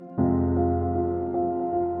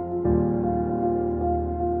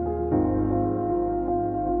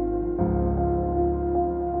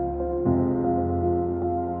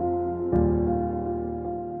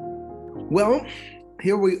Well,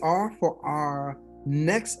 here we are for our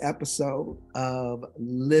next episode of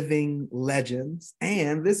Living Legends,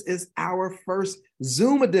 and this is our first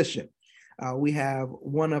Zoom edition. We have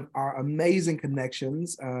one of our amazing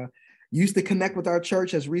connections, used to connect with our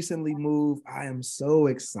church, has recently moved. I am so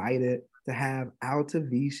excited to have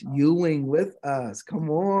Altavice Ewing with us. Come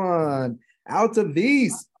on,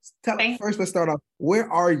 Altavice. First, let's start off. Where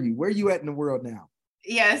are you? Where are you at in the world now?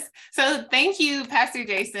 Yes. So thank you, Pastor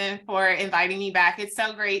Jason, for inviting me back. It's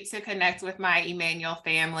so great to connect with my Emmanuel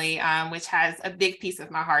family, which has a big piece of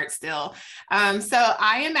my heart still. So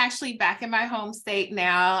I am actually back in my home state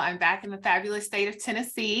now. I'm back in the fabulous state of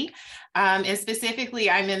Tennessee. And specifically,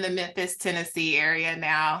 I'm in the Memphis, Tennessee area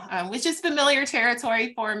now, which is familiar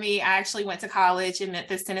territory for me. I actually went to college in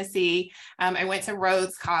Memphis, Tennessee. I went to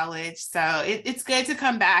Rhodes College. So it's good to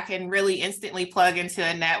come back and really instantly plug into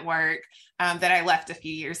a network that I left a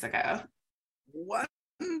few years ago.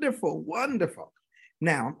 Wonderful, wonderful.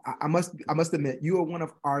 Now, I must admit, you are one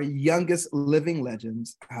of our youngest living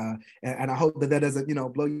legends, and I hope that doesn't,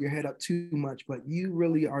 blow your head up too much. But you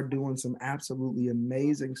really are doing some absolutely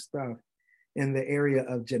amazing stuff in the area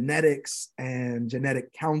of genetics and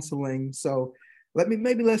genetic counseling. So,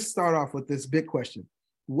 let's start off with this big question: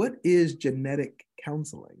 what is genetic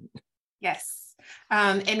counseling? Yes.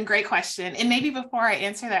 And great question. And maybe before I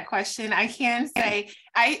answer that question, I can say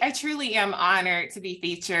I truly am honored to be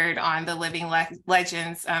featured on the Living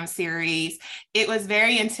Legends series. It was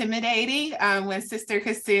very intimidating when Sister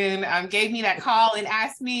Kassoon gave me that call and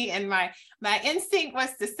asked me, and my instinct was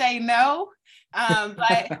to say no.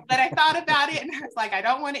 But I thought about it and I was like, I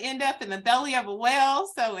don't want to end up in the belly of a whale.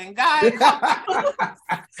 So when God calls,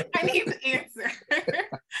 I need to answer.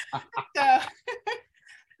 So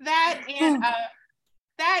that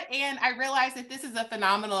and I realized that this is a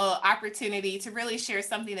phenomenal opportunity to really share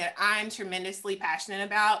something that I'm tremendously passionate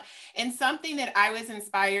about and something that I was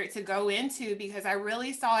inspired to go into because I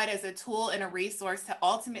really saw it as a tool and a resource to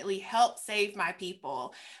ultimately help save my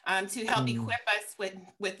people, to help equip us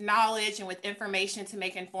with knowledge and with information to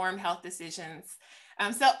make informed health decisions.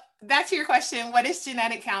 So back to your question, what is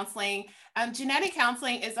genetic counseling? Genetic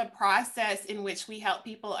counseling is a process in which we help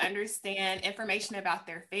people understand information about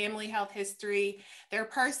their family health history, their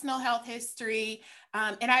personal health history.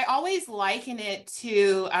 And I always liken it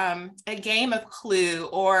to a game of Clue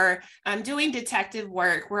or doing detective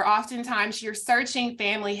work, where oftentimes you're searching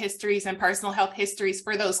family histories and personal health histories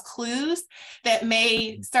for those clues that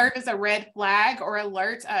may serve as a red flag or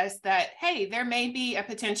alert us that, hey, there may be a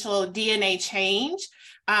potential DNA change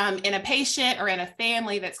in a patient or in a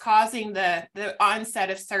family that's causing the onset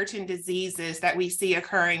of certain diseases that we see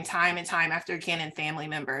occurring time and time after again in family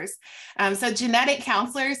members. So genetic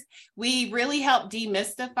counselors, we really help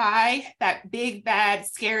demystify that big, bad,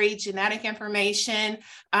 scary genetic information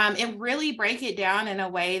and really break it down in a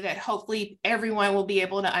way that hopefully everyone will be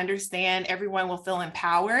able to understand, everyone will feel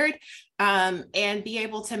empowered and be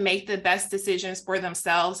able to make the best decisions for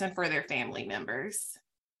themselves and for their family members.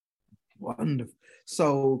 Wonderful.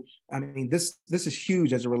 So, I mean, this is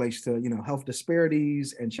huge as it relates to, health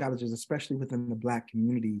disparities and challenges, especially within the Black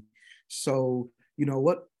community. So,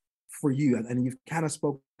 what for you, and you've kind of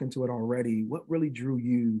spoken to it already, what really drew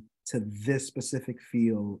you to this specific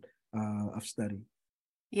field of study?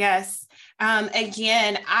 Yes.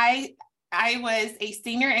 Again, I was a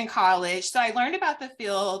senior in college, so I learned about the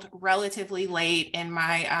field relatively late in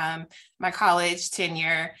my my college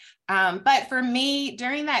tenure. But for me,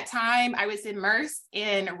 during that time, I was immersed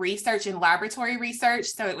in research and laboratory research.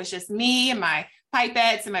 So it was just me and my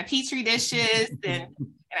pipettes and my Petri dishes. And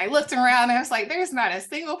I looked around and I was like, there's not a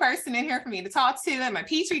single person in here for me to talk to. And my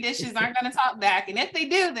Petri dishes aren't going to talk back. And if they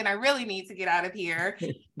do, then I really need to get out of here.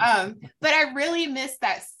 But I really missed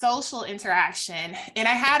that social interaction. And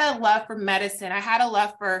I had a love for medicine. I had a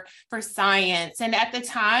love for science. And at the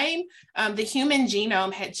time, the human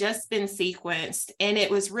genome had just been sequenced. And it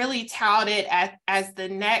was really touted as the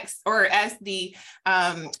next, or as the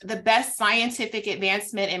best scientific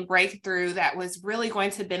advancement and breakthrough that was really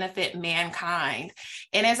going to benefit mankind.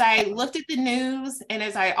 And as I looked at the news, and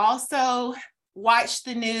as I also watched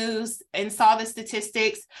the news and saw the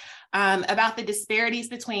statistics about the disparities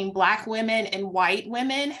between Black women and white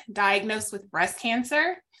women diagnosed with breast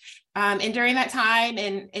cancer. And during that time,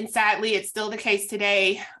 and sadly, it's still the case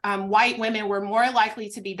today, white women were more likely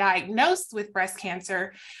to be diagnosed with breast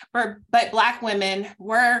cancer, but Black women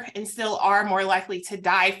were and still are more likely to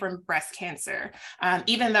die from breast cancer,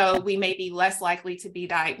 even though we may be less likely to be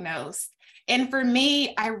diagnosed. And for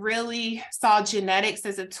me, I really saw genetics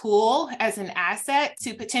as a tool, as an asset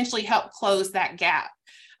to potentially help close that gap.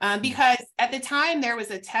 Because at the time, there was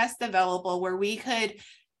a test available where we could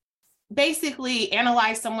basically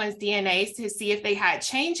analyzed someone's DNA to see if they had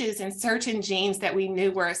changes in certain genes that we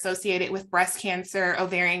knew were associated with breast cancer,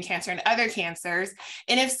 ovarian cancer, and other cancers.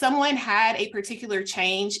 And if someone had a particular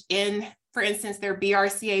change in, for instance, their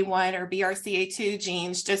BRCA1 or BRCA2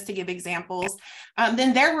 genes, just to give examples,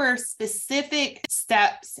 then there were specific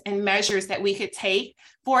steps and measures that we could take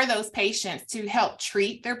for those patients to help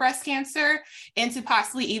treat their breast cancer and to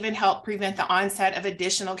possibly even help prevent the onset of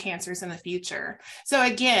additional cancers in the future. So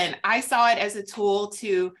again, I saw it as a tool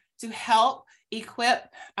to help equip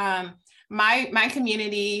my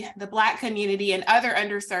community, the Black community, and other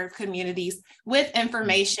underserved communities with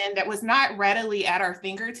information that was not readily at our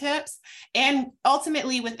fingertips, and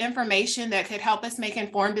ultimately with information that could help us make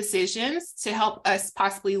informed decisions to help us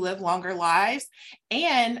possibly live longer lives,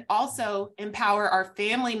 and also empower our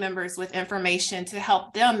family members with information to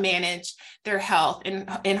help them manage their health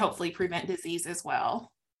and hopefully prevent disease as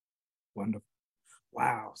well. Wonderful.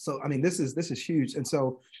 Wow. So, I mean, this is huge. And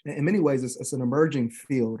so in many ways, it's an emerging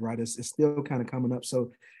field, right? It's still kind of coming up.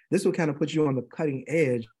 So this will kind of put you on the cutting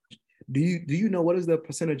edge. Do you know what is the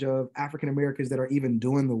percentage of African Americans that are even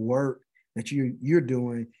doing the work that you're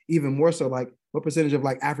doing? Even more so, like what percentage of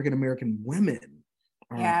like African American women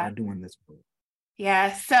are doing this work?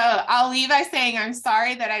 Yeah, so I'll leave by saying I'm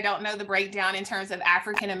sorry that I don't know the breakdown in terms of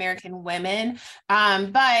African American women,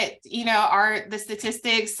 but you know, the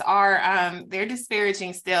statistics are they're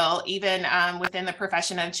disparaging still, even within the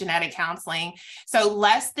profession of genetic counseling. So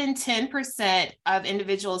less than 10% of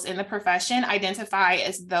individuals in the profession identify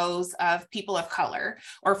as those of people of color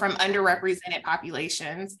or from underrepresented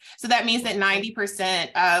populations. So that means that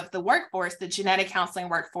 90% of the workforce, the genetic counseling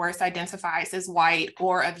workforce, identifies as white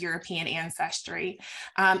or of European ancestry.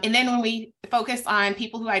 And then when we focus on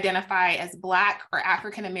people who identify as Black or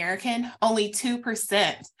African American, only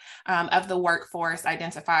 2% of the workforce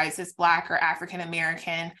identifies as Black or African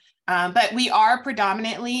American. But we are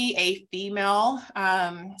predominantly a female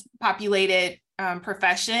populated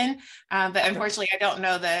profession, but unfortunately, I don't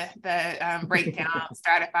know the breakdown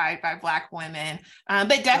stratified by Black women.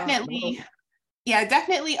 But definitely,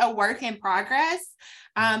 definitely a work in progress.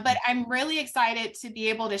 But I'm really excited to be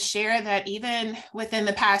able to share that even within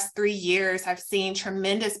the past 3 years, I've seen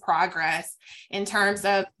tremendous progress in terms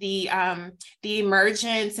of the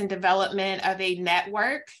emergence and development of a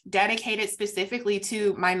network dedicated specifically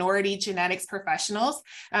to minority genetics professionals.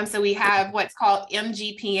 So we have what's called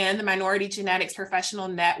MGPN, the Minority Genetics Professional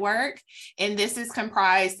Network. And this is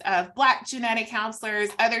comprised of Black genetic counselors,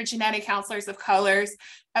 other genetic counselors of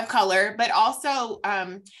color, but also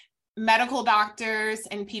medical doctors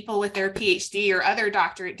and people with their PhD or other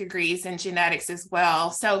doctorate degrees in genetics as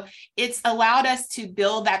well. So it's allowed us to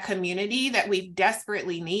build that community that we've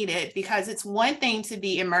desperately needed, because it's one thing to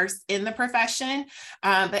be immersed in the profession,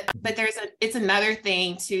 but it's another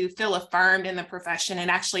thing to feel affirmed in the profession and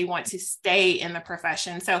actually want to stay in the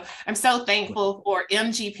profession. So I'm so thankful for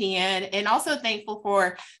MGPN, and also thankful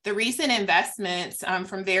for the recent investments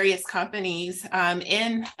from various companies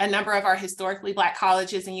in a number of our historically Black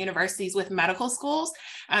colleges and universities with medical schools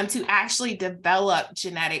to actually develop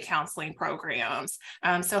genetic counseling programs.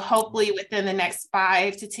 So hopefully within the next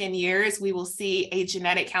 5 to 10 years, we will see a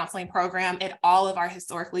genetic counseling program at all of our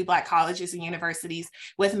historically Black colleges and universities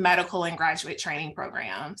with medical and graduate training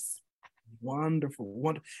programs.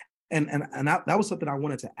 Wonderful. And that was something I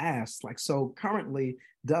wanted to ask. Like, so currently,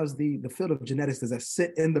 does the field of genetics, does that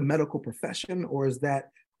sit in the medical profession, or is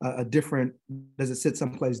that does it sit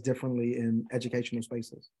someplace differently in educational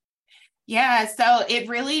spaces? Yeah, so it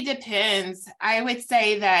really depends. I would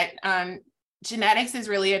say that genetics is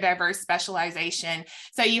really a diverse specialization.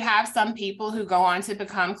 So you have some people who go on to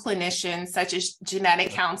become clinicians, such as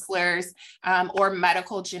genetic counselors or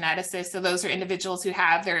medical geneticists. So those are individuals who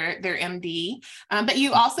have their MD. But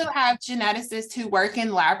you also have geneticists who work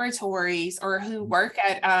in laboratories or who work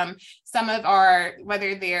at some of our,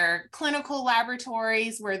 whether they're clinical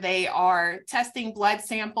laboratories where they are testing blood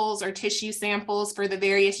samples or tissue samples for the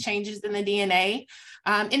various changes in the DNA.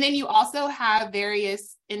 And then you also have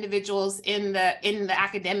various individuals in the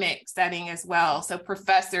academic setting as well. So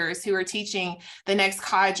professors who are teaching the next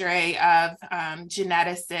cadre of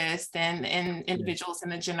geneticists and individuals in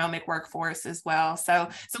the genomic workforce as well. So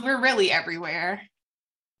we're really everywhere.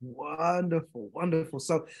 Wonderful, wonderful.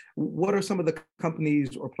 So what are some of the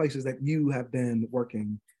companies or places that you have been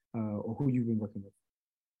working or who you've been working with?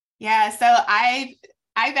 Yeah, so I've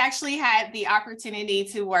actually had the opportunity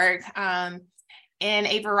to work in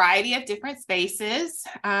a variety of different spaces.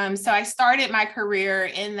 So I started my career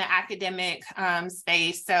in the academic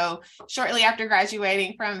space. So shortly after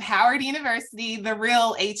graduating from Howard University, the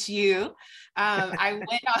real HU, I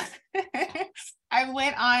went on I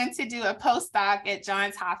went on to do a postdoc at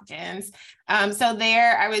Johns Hopkins. So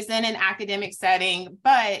there I was in an academic setting,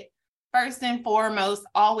 but first and foremost,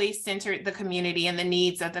 always centered the community and the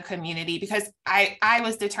needs of the community, because I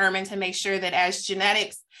was determined to make sure that as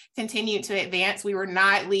genetics continued to advance, we were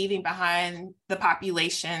not leaving behind the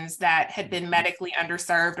populations that had been medically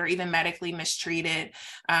underserved or even medically mistreated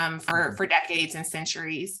for decades and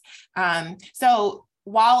centuries. So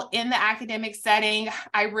while in the academic setting,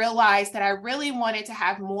 I realized that I really wanted to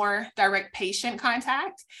have more direct patient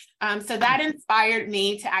contact. So that inspired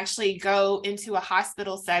me to actually go into a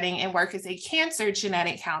hospital setting and work as a cancer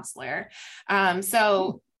genetic counselor.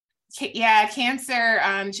 Cancer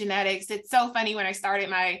genetics. It's so funny, when I started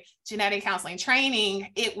my genetic counseling training,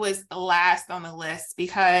 it was the last on the list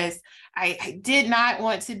because I did not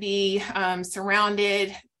want to be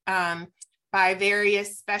surrounded by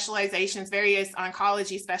various specializations, various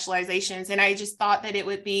oncology specializations. And I just thought that it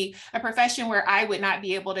would be a profession where I would not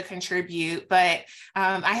be able to contribute. But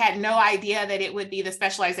I had no idea that it would be the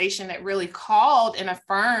specialization that really called and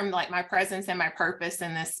affirmed like my presence and my purpose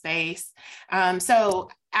in this space. So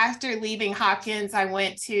after leaving Hopkins, I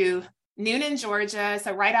went to Newnan, Georgia,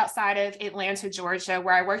 so right outside of Atlanta, Georgia,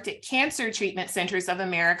 where I worked at Cancer Treatment Centers of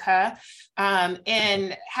America,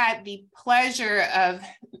 and had the pleasure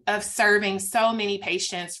of serving so many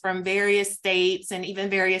patients from various states and even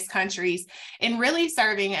various countries, and really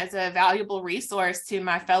serving as a valuable resource to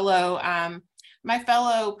my fellow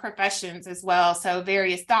professions as well. So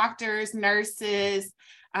various doctors, nurses,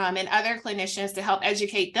 and other clinicians, to help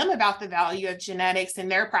educate them about the value of genetics in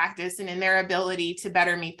their practice and in their ability to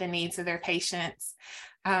better meet the needs of their patients.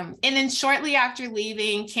 And then shortly after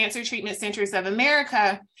leaving Cancer Treatment Centers of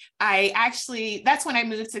America, that's when I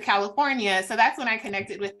moved to California. So that's when I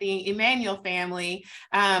connected with the Emanuel family.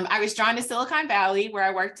 I was drawn to Silicon Valley, where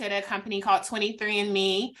I worked at a company called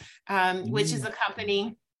 23andMe, which is a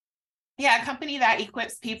company that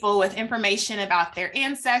equips people with information about their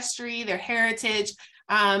ancestry, their heritage,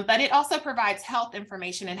 but it also provides health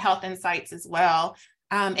information and health insights as well.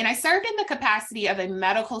 And I served in the capacity of a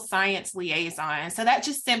medical science liaison. So that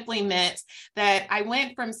just simply meant that I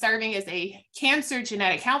went from serving as a cancer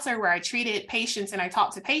genetic counselor, where I treated patients and I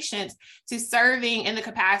talked to patients, to serving in the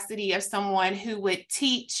capacity of someone who would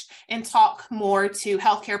teach and talk more to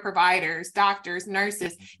healthcare providers, doctors,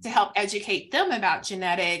 nurses, to help educate them about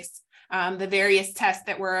genetics, the various tests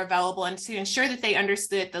that were available, and to ensure that they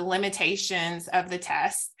understood the limitations of the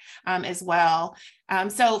tests as well.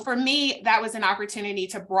 So for me, that was an opportunity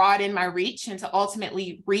to broaden my reach and to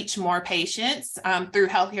ultimately reach more patients through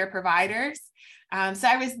healthcare providers. So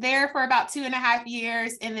I was there for about 2.5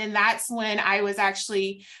 years. And then that's when I was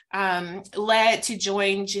actually led to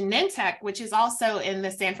join Genentech, which is also in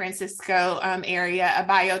the San Francisco area, a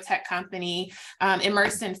biotech company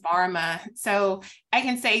immersed in pharma. So I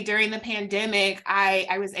can say during the pandemic,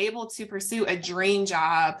 I was able to pursue a dream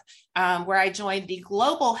job where I joined the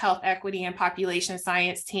Global Health Equity and Population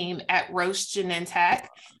Science team at Roche Genentech.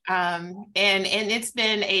 And it's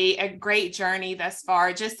been a great journey thus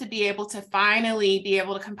far, just to be able to finally be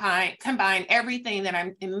able to combine everything that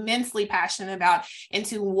I'm immensely passionate about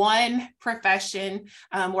into one profession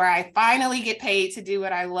where I finally get paid to do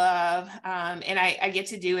what I love. And I get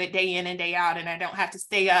to do it day in and day out, and I don't have to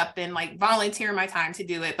stay up and like volunteer my time to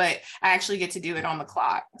do it, but I actually get to do it on the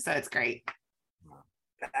clock. So it's great.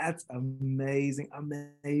 That's amazing.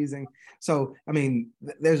 So, I mean,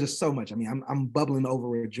 there's just so much. I mean, I'm bubbling over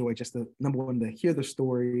with joy, just to, number one, to hear the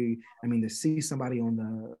story. I mean, to see somebody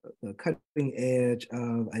on the cutting edge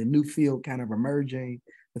of a new field kind of emerging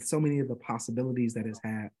with so many of the possibilities that it's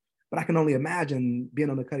had. But I can only imagine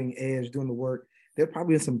being on the cutting edge, doing the work. There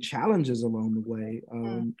probably been some challenges along the way.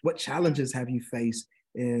 What challenges have you faced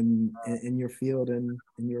in your field and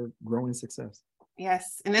in your growing success?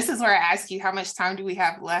 Yes. And this is where I ask you, how much time do we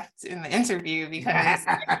have left in the interview? Because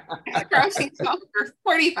I probably talk for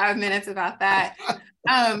 45 minutes about that.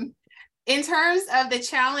 In terms of the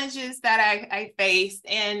challenges that I faced,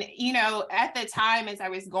 and, you know, at the time, as I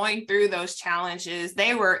was going through those challenges,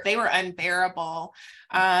 they were unbearable.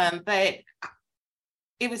 But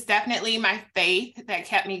it was definitely my faith that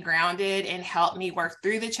kept me grounded and helped me work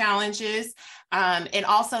through the challenges. And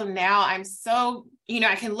also now I'm so,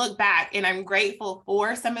 I can look back and I'm grateful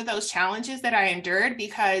for some of those challenges that I endured,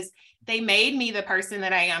 because they made me the person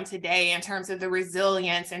that I am today, in terms of the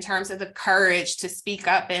resilience, in terms of the courage to speak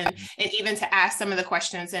up and even to ask some of the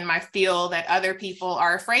questions in my field that other people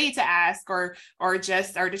are afraid to ask or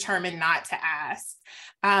just are determined not to ask.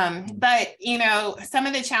 But, some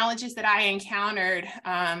of the challenges that I encountered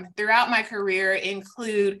throughout my career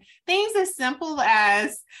include things as simple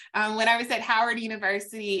as when I was at Howard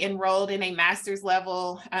University, enrolled in a master's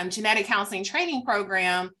level genetic counseling training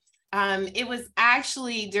program. It was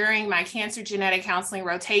actually during my cancer genetic counseling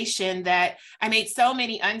rotation that I made so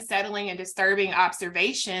many unsettling and disturbing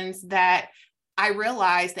observations that I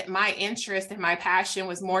realized that my interest and my passion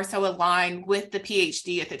was more so aligned with the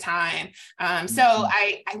PhD at the time. So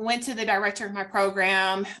I went to the director of my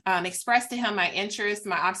program, expressed to him my interest,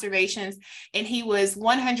 my observations, and he was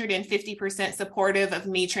 150% supportive of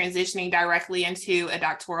me transitioning directly into a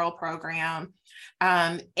doctoral program.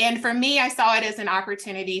 And for me, I saw it as an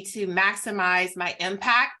opportunity to maximize my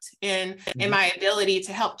impact in my ability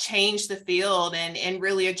to help change the field and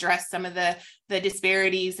really address some of the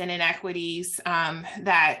disparities and inequities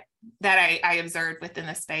that I observed within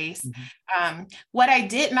the space. What I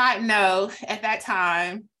did not know at that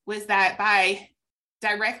time was that by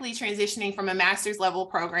directly transitioning from a master's level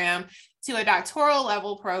program to a doctoral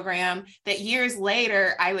level program, that years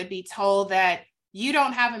later, I would be told that you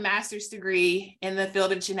don't have a master's degree in the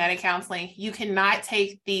field of genetic counseling. You cannot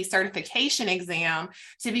take the certification exam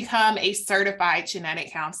to become a certified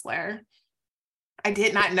genetic counselor. I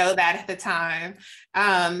did not know that at the time,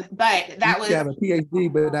 but that was— You have a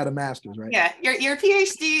PhD, but not a master's, right? Yeah, your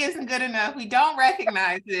PhD isn't good enough. We don't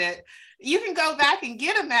recognize it. You can go back and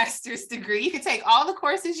get a master's degree. You can take all the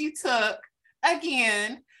courses you took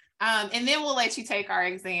again, and then we'll let you take our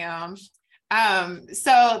exam.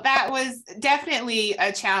 So that was definitely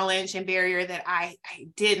a challenge and barrier that I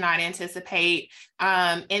did not anticipate.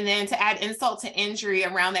 And then to add insult to injury,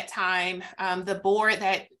 around that time, the board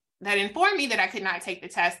that informed me that I could not take the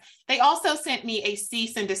test, they also sent me a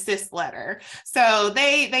cease and desist letter. So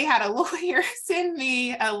they had a lawyer send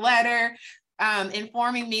me a letter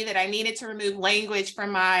informing me that I needed to remove language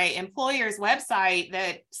from my employer's website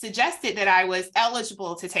that suggested that I was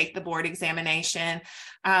eligible to take the board examination.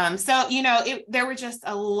 So, there were just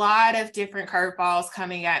a lot of different curveballs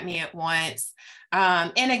coming at me at once.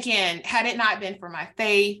 And again, had it not been for my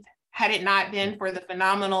faith, had it not been for the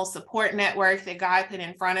phenomenal support network that God put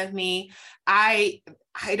in front of me, I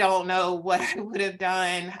don't know what I would have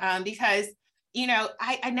done, because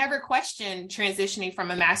I never questioned transitioning from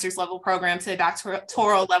a master's level program to a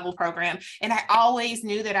doctoral level program. And I always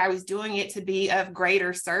knew that I was doing it to be of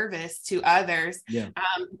greater service to others.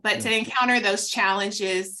 But to encounter those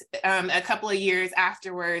challenges a couple of years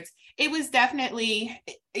afterwards, it was definitely,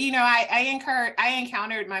 I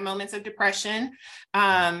encountered my moments of depression.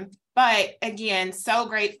 But again, so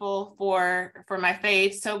grateful for my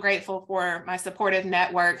faith, so grateful for my supportive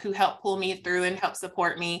network who helped pull me through and help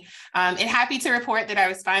support me. And happy to report that I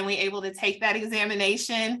was finally able to take that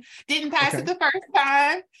examination. Didn't pass it the first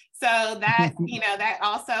time. So that, that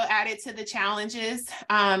also added to the challenges,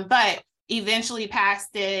 but eventually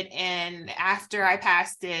passed it. And after I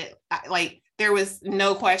passed it, there was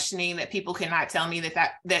no questioning that people could not tell me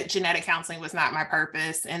that genetic counseling was not my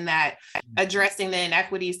purpose, and that addressing the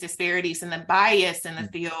inequities, disparities, and the bias in the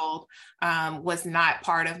field was not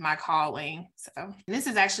part of my calling. So this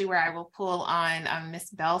is actually where I will pull on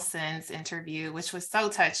Miss Belson's interview, which was so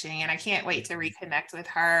touching, and I can't wait to reconnect with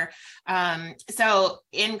her. So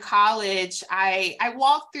in college, I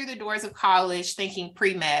walked through the doors of college thinking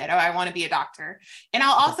pre-med, I want to be a doctor. And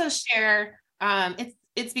I'll also share,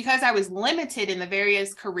 it's because I was limited in the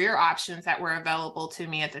various career options that were available to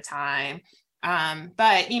me at the time.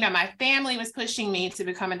 But, my family was pushing me to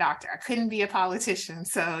become a doctor. I couldn't be a politician,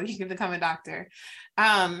 so you can become a doctor.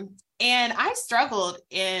 And I struggled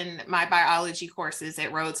in my biology courses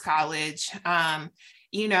at Rhodes College.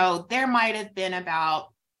 There might have been about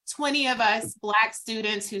 20 of us Black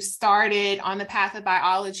students who started on the path of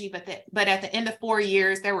biology, but at the end of 4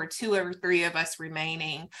 years, there were 2 or 3 of us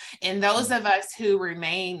remaining. And those of us who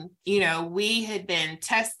remained, we had been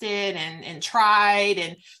tested and tried,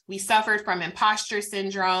 and we suffered from imposter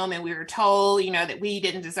syndrome, and we were told, that we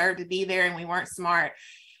didn't deserve to be there and we weren't smart.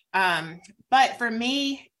 But for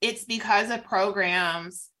me, it's because of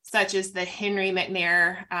programs such as the Henry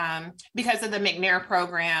McNair, because of the McNair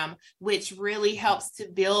program, which really helps to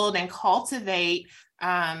build and cultivate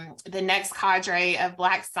the next cadre of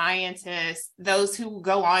Black scientists, those who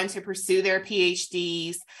go on to pursue their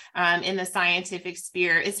PhDs in the scientific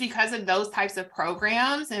sphere. It's because of those types of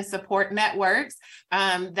programs and support networks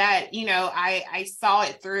that, I saw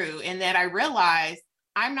it through, and that I realized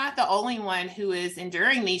I'm not the only one who is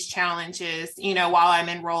enduring these challenges, while I'm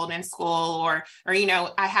enrolled in school, or,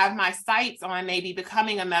 I have my sights on maybe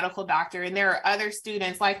becoming a medical doctor. And there are other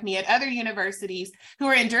students like me at other universities who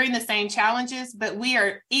are enduring the same challenges, but we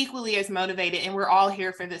are equally as motivated, and we're all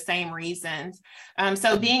here for the same reasons.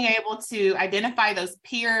 So being able to identify those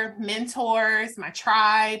peer mentors, my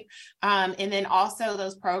tribe, and then also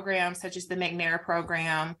those programs such as the McNair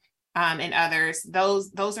program, and others,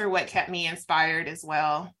 those are what kept me inspired as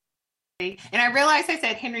well. And I realized I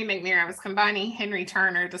said Henry McNair. I was combining Henry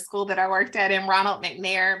Turner, the school that I worked at, and Ronald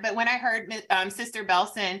McNair. But when I heard Sister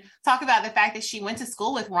Belson talk about the fact that she went to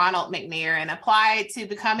school with Ronald McNair and applied to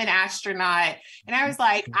become an astronaut, and I was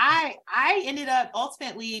like, I ended up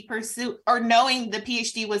ultimately knowing the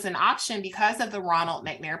PhD was an option because of the Ronald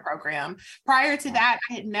McNair program. Prior to that,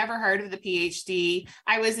 I had never heard of the PhD.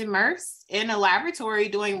 I was immersed in a laboratory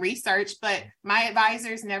doing research, but my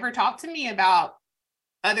advisors never talked to me about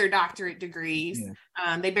other doctorate degrees.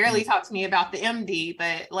 Yeah. They barely talked to me about the MD,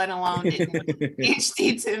 but let alone the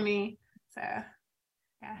PhD to me. So,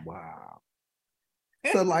 yeah. Wow.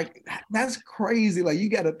 So like, that's crazy. Like, you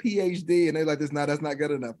got a PhD and they're like, that's not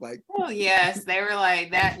good enough. Like, oh yes, they were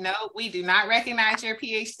like that. No, we do not recognize your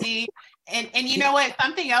PhD. And you know what?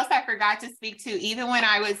 Something else I forgot to speak to, even when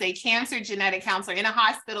I was a cancer genetic counselor in a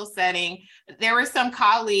hospital setting, there were some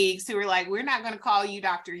colleagues who were like, we're not going to call you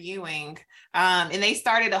Dr. Ewing. And they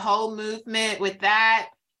started a whole movement with that.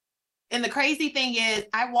 And the crazy thing is,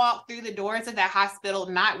 I walked through the doors of that hospital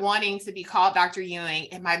not wanting to be called Dr. Ewing.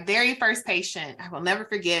 And my very first patient, I will never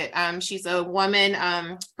forget, she's a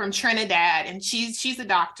woman from Trinidad, and she's a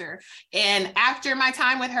doctor. And after my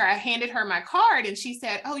time with her, I handed her my card, and she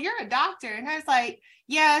said, "Oh, you're a doctor." And I was like,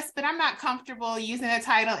 "Yes, but I'm not comfortable using a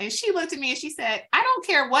title." And she looked at me and she said, "I don't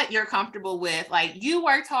care what you're comfortable with. Like, you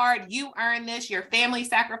worked hard, you earned this, your family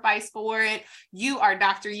sacrificed for it. You are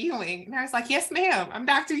Dr. Ewing." And I was like, "Yes, ma'am, I'm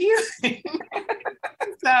Dr. Ewing."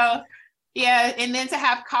 So, yeah. And then to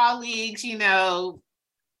have colleagues,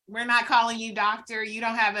 we're not calling you doctor, you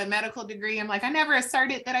don't have a medical degree. I'm like, I never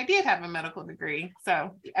asserted that I did have a medical degree.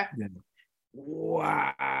 So, yeah.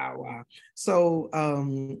 Wow. So,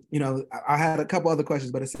 I had a couple other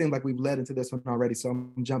questions, but it seems like we've led into this one already. So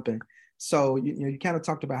I'm jumping. So, you kind of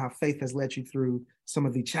talked about how faith has led you through some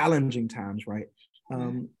of the challenging times, right?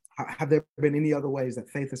 Have there been any other ways that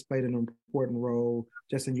faith has played an important role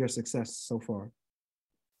just in your success so far?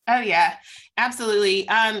 Oh, yeah, absolutely.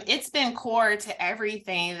 It's been core to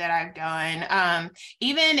everything that I've done.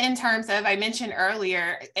 Even in terms of, I mentioned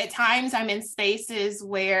earlier, at times I'm in spaces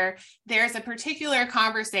where there's a particular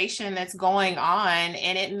conversation that's going on,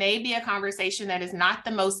 and it may be a conversation that is not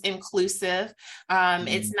the most inclusive.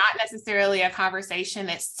 It's not necessarily a conversation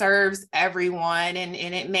that serves everyone, and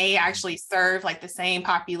it may actually serve like the same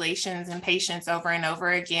populations and patients over and over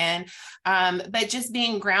again. But just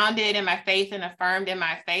being grounded in my faith and affirmed in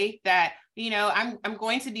my faith that, I'm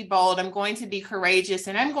going to be bold, I'm going to be courageous,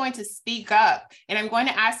 and I'm going to speak up, and I'm going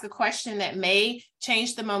to ask a question that may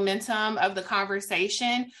change the momentum of the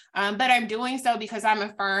conversation. But I'm doing so because I'm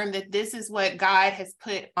affirmed that this is what God has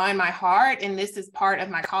put on my heart, and this is part of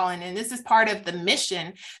my calling, and this is part of the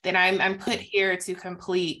mission that I'm put here to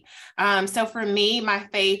complete. So for me, my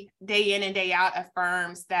faith day in and day out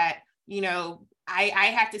affirms that, I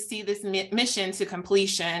have to see this mission to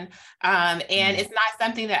completion. And it's not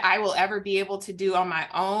something that I will ever be able to do on my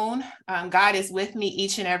own. God is with me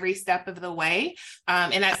each and every step of the way.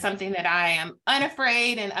 And that's something that I am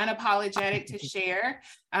unafraid and unapologetic to share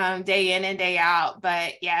day in and day out.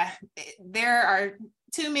 But yeah, there are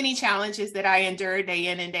too many challenges that I endure day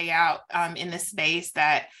in and day out in this space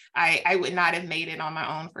that I would not have made it on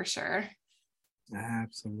my own for sure.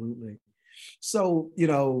 Absolutely. So,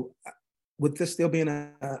 with this still being a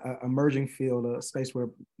emerging field, a space where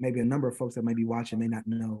maybe a number of folks that may be watching may not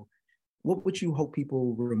know, what would you hope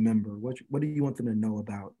people remember? What do you want them to know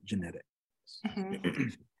about genetics? Mm-hmm.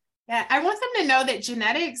 Yeah, I want them to know that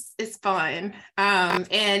genetics is fun. And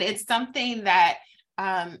it's something that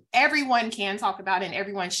everyone can talk about and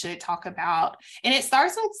everyone should talk about. And it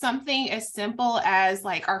starts with something as simple as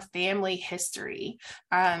like our family history.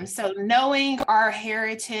 So knowing our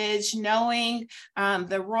heritage, knowing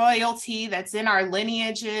the royalty that's in our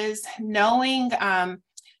lineages, knowing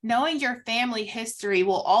knowing your family history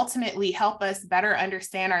will ultimately help us better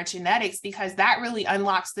understand our genetics, because that really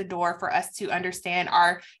unlocks the door for us to understand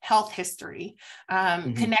our health history.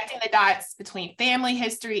 Connecting the dots between family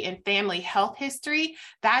history and family health history,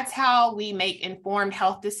 that's how we make informed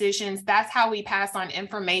health decisions. That's how we pass on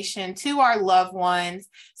information to our loved ones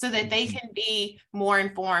so that they can be more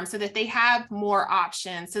informed, so that they have more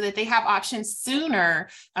options, so that they have options sooner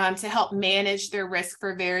to help manage their risk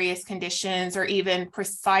for various conditions, or even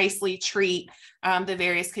precisely treat the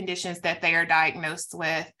various conditions that they are diagnosed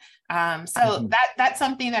with. That's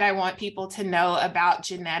something that I want people to know about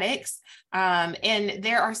genetics. And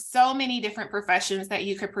there are so many different professions that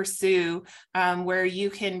you could pursue where you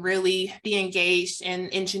can really be engaged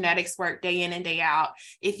in genetics work day in and day out.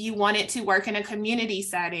 If you wanted to work in a community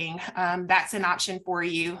setting, that's an option for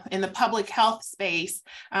you. In the public health space,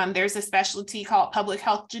 there's a specialty called public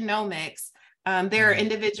health genomics. There are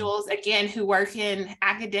individuals, again, who work in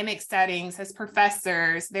academic settings as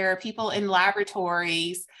professors. There are people in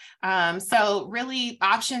laboratories. So really,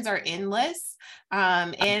 options are endless.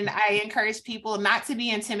 And I encourage people not to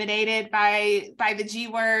be intimidated by the G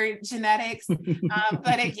word, genetics,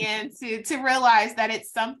 but again, to realize that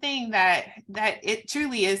it's something that it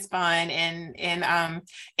truly is fun,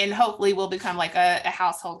 and hopefully will become like a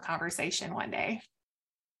household conversation one day.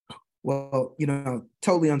 Well,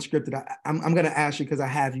 totally unscripted. I'm going to ask you, because I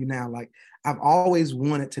have you now. Like, I've always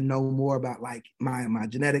wanted to know more about like my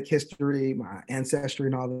genetic history, my ancestry,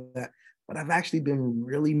 and all of that. But I've actually been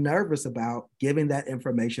really nervous about giving that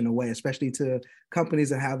information away, especially to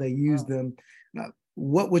companies and how they use them.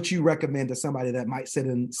 What would you recommend to somebody that might sit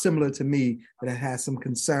in similar to me, that has some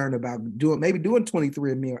concern about doing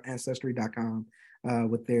 23andMe or Ancestry.com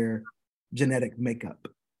with their genetic makeup?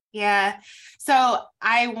 Yeah. So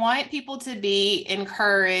I want people to be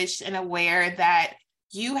encouraged and aware that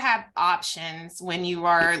you have options when you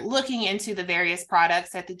are looking into the various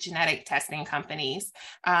products at the genetic testing companies.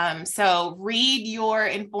 So read your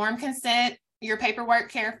informed consent, your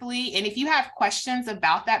paperwork carefully. And if you have questions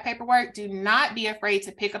about that paperwork, do not be afraid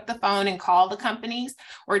to pick up the phone and call the companies,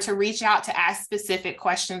 or to reach out to ask specific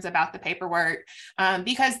questions about the paperwork.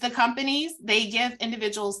 Because the companies, they give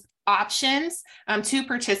individuals options to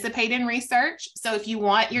participate in research. So if you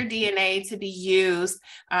want your DNA to be used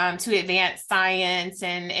to advance science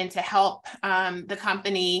and to help the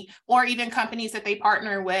company, or even companies that they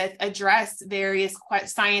partner with, address various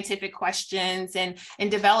scientific questions and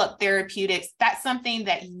develop therapeutics, that's something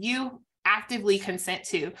that you actively consent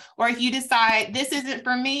to. Or if you decide this isn't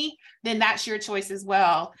for me, then that's your choice as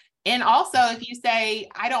well. And also, if you say,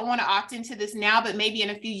 I don't want to opt into this now, but maybe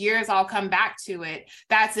in a few years I'll come back to it,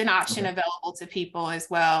 that's an option available to people as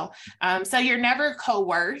well. So you're never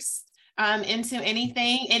coerced into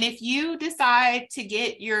anything. And if you decide to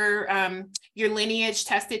get your lineage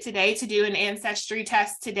tested today, to do an ancestry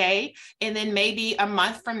test today, and then maybe a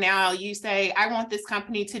month from now you say, I want this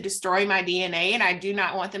company to destroy my DNA and I do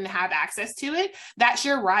not want them to have access to it, that's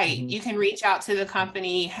your right. You can reach out to the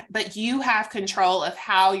company, but you have control of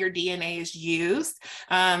how your DNA is used.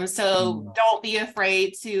 So don't be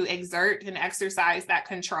afraid to exert and exercise that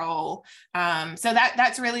control. So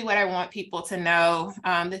that's really what I want people to know,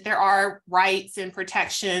 that there are rights and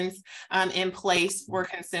protections in place for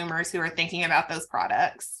consumers who are thinking about those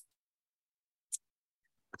products.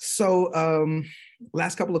 So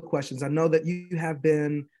last couple of questions. I know that you have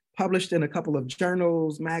been published in a couple of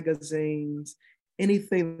journals, magazines.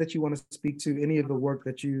 Anything that you want to speak to, any of the work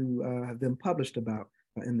that you have been published about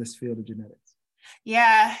in this field of genetics?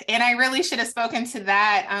 Yeah, and I really should have spoken to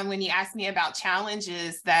that when you asked me about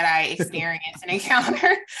challenges that I experience and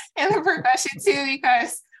encounter in the profession too,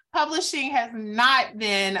 because publishing has not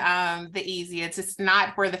been the easiest. It's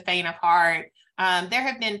not for the faint of heart. There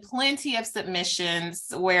have been plenty of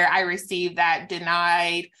submissions where I received that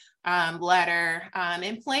denied letter,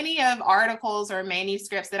 and plenty of articles or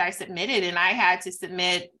manuscripts that I submitted, and I had to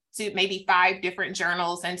submit to maybe 5 different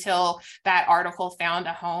journals until that article found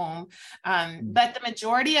a home. But the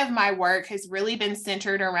majority of my work has really been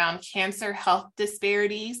centered around cancer health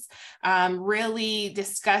disparities, really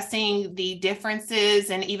discussing the differences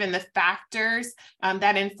and even the factors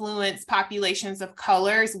that influence populations of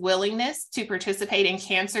color's willingness to participate in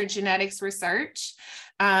cancer genetics research.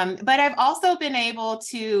 But I've also been able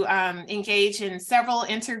to engage in several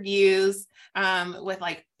interviews with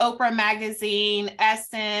like Oprah Magazine,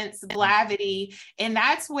 Essence, Blavity. And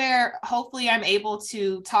that's where hopefully I'm able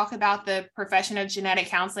to talk about the profession of genetic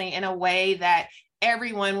counseling in a way that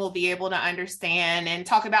everyone will be able to understand, and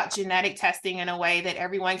talk about genetic testing in a way that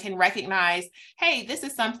everyone can recognize, hey, this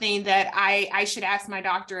is something that I should ask my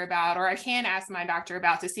doctor about, or I can ask my doctor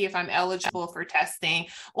about to see if I'm eligible for testing.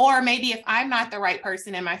 Or maybe if I'm not the right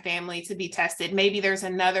person in my family to be tested, maybe there's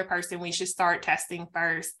another person we should start testing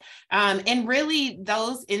first. And really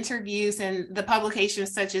those interviews and the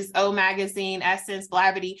publications such as O Magazine, Essence,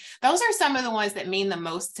 Blavity, those are some of the ones that mean the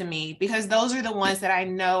most to me, because those are the ones that I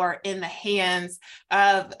know are in the hands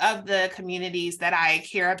of the communities that I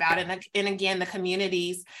care about. And again, the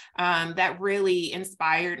communities that really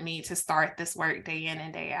inspired me to start this work day in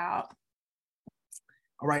and day out.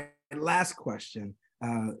 All right, last question.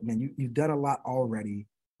 Man, you've done a lot already.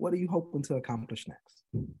 What are you hoping to accomplish next?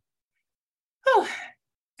 Oh,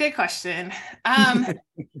 good question. So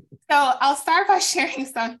I'll start by sharing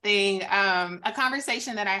something, a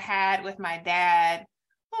conversation that I had with my dad,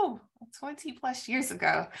 20 plus years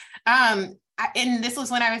ago. And this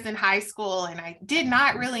was when I was in high school, and I did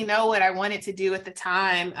not really know what I wanted to do at the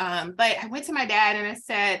time. But I went to my dad and I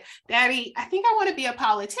said, Daddy, I think I want to be a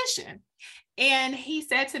politician. And he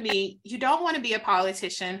said to me, you don't want to be a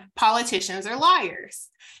politician. Politicians are liars.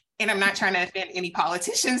 And I'm not trying to offend any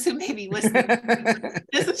politicians who may be listening.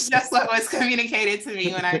 This is just what was communicated to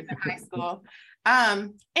me when I was in high school.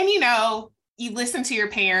 And, you listen to your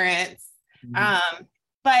parents.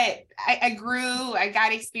 But I grew, I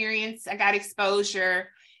got experience, I got exposure.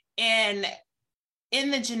 And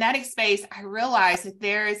in the genetic space, I realized that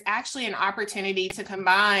there is actually an opportunity to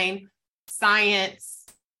combine science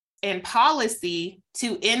and policy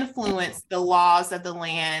to influence the laws of the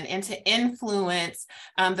land and to influence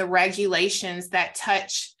the regulations that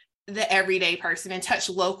touch the everyday person and touch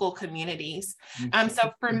local communities.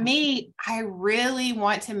 So for me, I really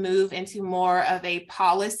want to move into more of a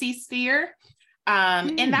policy sphere.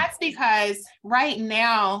 And that's because right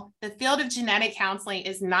now, the field of genetic counseling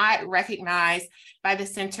is not recognized by the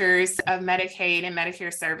Centers of Medicaid and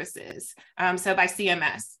Medicare Services, so by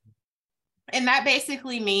CMS. And that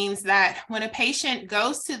basically means that when a patient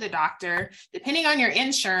goes to the doctor, depending on your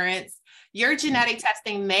insurance, your genetic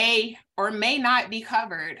testing may or may not be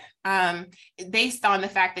covered based on the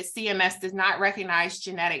fact that CMS does not recognize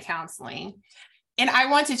genetic counseling. And I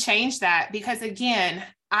want to change that because, again,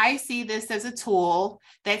 I see this as a tool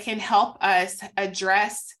that can help us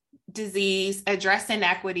address disease, address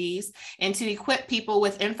inequities, and to equip people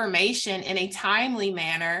with information in a timely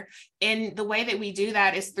manner. And the way that we do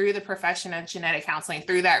that is through the profession of genetic counseling,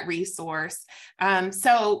 through that resource.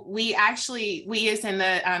 So we as in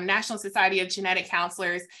the National Society of Genetic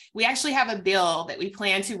Counselors, we actually have a bill that we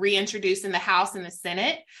plan to reintroduce in the House and the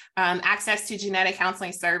Senate, access to genetic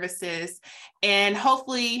counseling services. And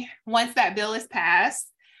hopefully once that bill is passed,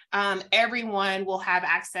 everyone will have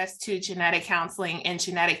access to genetic counseling and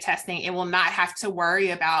genetic testing and will not have to worry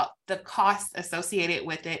about the costs associated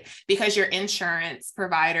with it because your insurance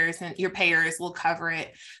providers and your payers will cover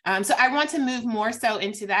it. So I want to move more so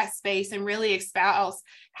into that space and really espouse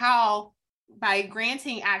how by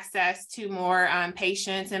granting access to more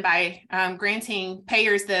patients and by granting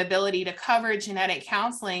payers the ability to cover genetic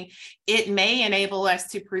counseling, it may enable us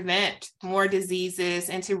to prevent more diseases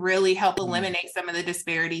and to really help eliminate some of the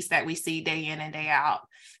disparities that we see day in and day out.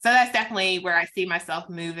 So that's definitely where I see myself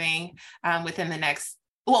moving within the next,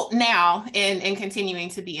 now and continuing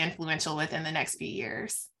to be influential within the next few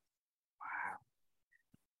years.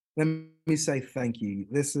 Let me say thank you.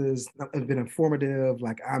 This has been informative.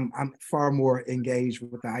 Like I'm far more engaged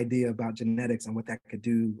with the idea about genetics and what that could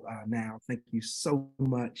do now. Thank you so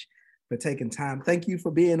much for taking time. Thank you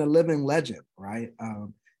for being a living legend, right?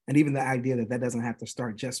 And even the idea that doesn't have to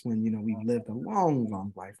start just when, we've lived a long,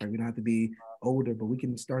 long life, right? We don't have to be older, but we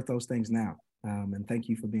can start those things now. And thank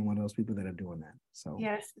you for being one of those people that are doing that. So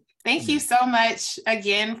yes, thank you so much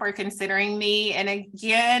again for considering me. And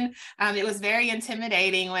again, it was very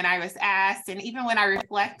intimidating when I was asked, and even when I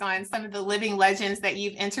reflect on some of the living legends that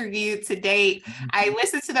you've interviewed to date, I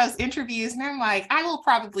listened to those interviews and I'm like, I will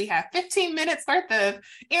probably have 15 minutes worth of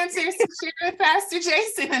answers to share with Pastor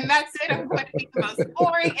Jason, and that's it. I'm going to be the most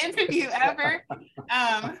boring interview ever.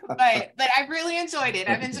 But I really enjoyed it.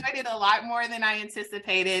 I've enjoyed it a lot more than I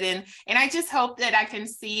anticipated, and I just hope that I can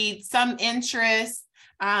see some interest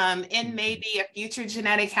in maybe a future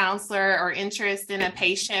genetic counselor or interest in a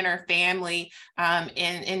patient or family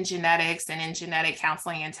in genetics and in genetic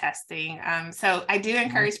counseling and testing. So I do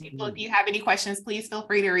encourage people, if you have any questions, please feel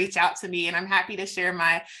free to reach out to me, and I'm happy to share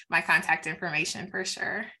my contact information for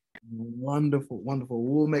sure. Wonderful, wonderful.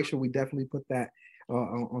 We'll make sure we definitely put that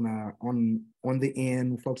on the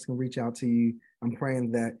end. Folks can reach out to you. I'm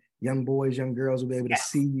praying that young boys, young girls will be able to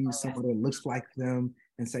see you, someone that looks like them,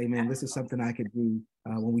 and say, man, this is something I could do.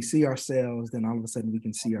 When we see ourselves, then all of a sudden we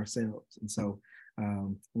can see ourselves. And so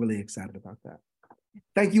really excited about that.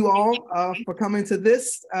 Thank you all for coming to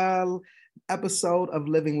this episode of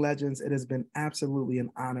Living Legends. It has been absolutely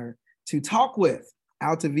an honor to talk with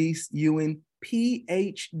Altavice Ewing,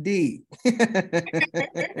 PhD.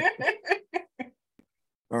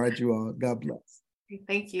 All right, you all. God bless.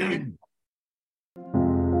 Thank you.